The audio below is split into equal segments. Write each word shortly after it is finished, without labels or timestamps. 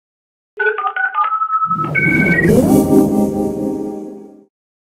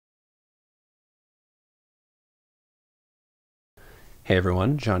Hey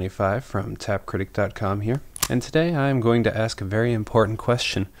everyone, Johnny5 from tapcritic.com here, and today I'm going to ask a very important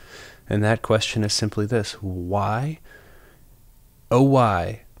question, and that question is simply this: why, oh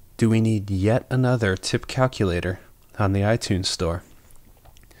why, do we need yet another tip calculator on the iTunes Store?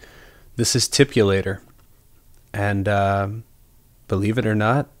 This is Tipulator, and believe it or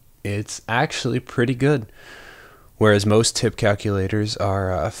not, it's actually pretty good. Whereas most tip calculators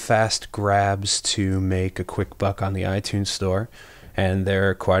are fast grabs to make a quick buck on the iTunes Store, and there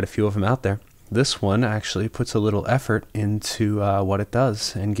are quite a few of them out there, this one actually puts a little effort into what it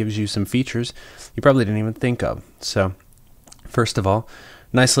does and gives you some features you probably didn't even think of. So, first of all,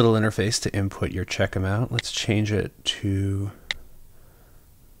 nice little interface to input your check amount. Let's change it to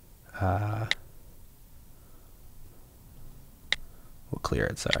we'll clear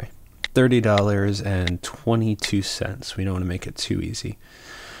it, sorry. $30.22. We don't want to make it too easy.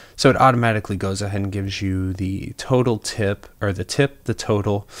 So it automatically goes ahead and gives you the total tip, or the tip, the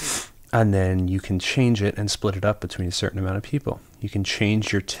total, and then you can change it and split it up between a certain amount of people. You can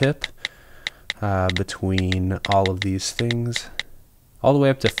change your tip between all of these things, all the way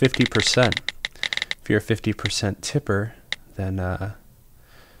up to 50%. If you're a 50% tipper, then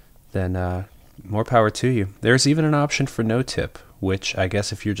more power to you. There's even an option for no tip, which I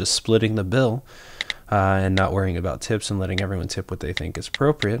guess if you're just splitting the bill and not worrying about tips and letting everyone tip what they think is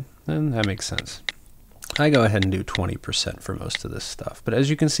appropriate, then that makes sense. I go ahead and do 20% for most of this stuff. But as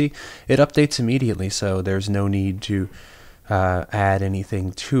you can see, it updates immediately, so there's no need to add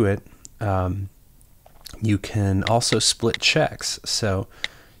anything to it. You can also split checks. So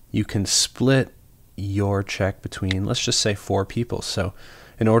you can split your check between, let's just say, 4 people. So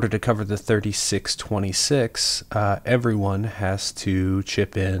in order to cover the $36.26, everyone has to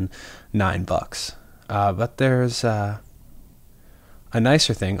chip in $9. But there's a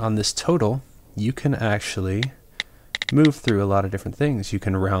nicer thing. On this total, you can actually move through a lot of different things. You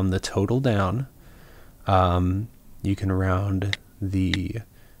can round the total down. You can round the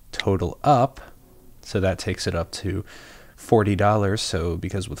total up, so that takes it up to $40. So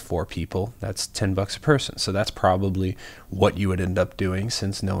because with 4 people, that's $10 a person. So that's probably what you would end up doing,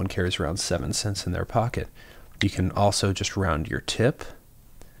 since no one carries around 7 cents in their pocket. You can also just round your tip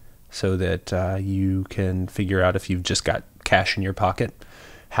so that you can figure out, if you've just got cash in your pocket,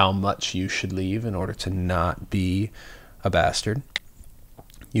 how much you should leave in order to not be a bastard.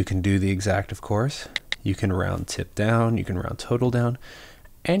 You can do the exact, of course. You can round tip down, you can round total down,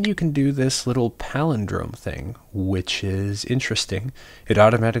 and you can do this little palindrome thing, which is interesting. It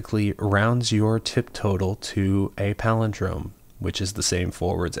automatically rounds your tip total to a palindrome, which is the same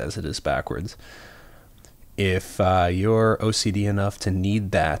forwards as it is backwards. If you're OCD enough to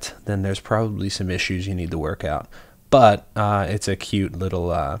need that, then there's probably some issues you need to work out. But it's a cute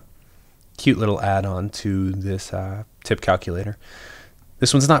little add-on to this tip calculator.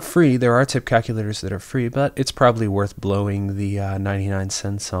 This one's not free. There are tip calculators that are free, but it's probably worth blowing the 99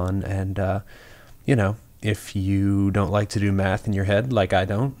 cents on. And, you know, if you don't like to do math in your head like I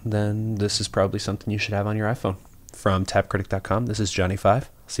don't, then this is probably something you should have on your iPhone. From tapcritic.com, this is Johnny5.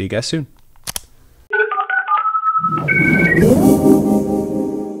 See you guys soon.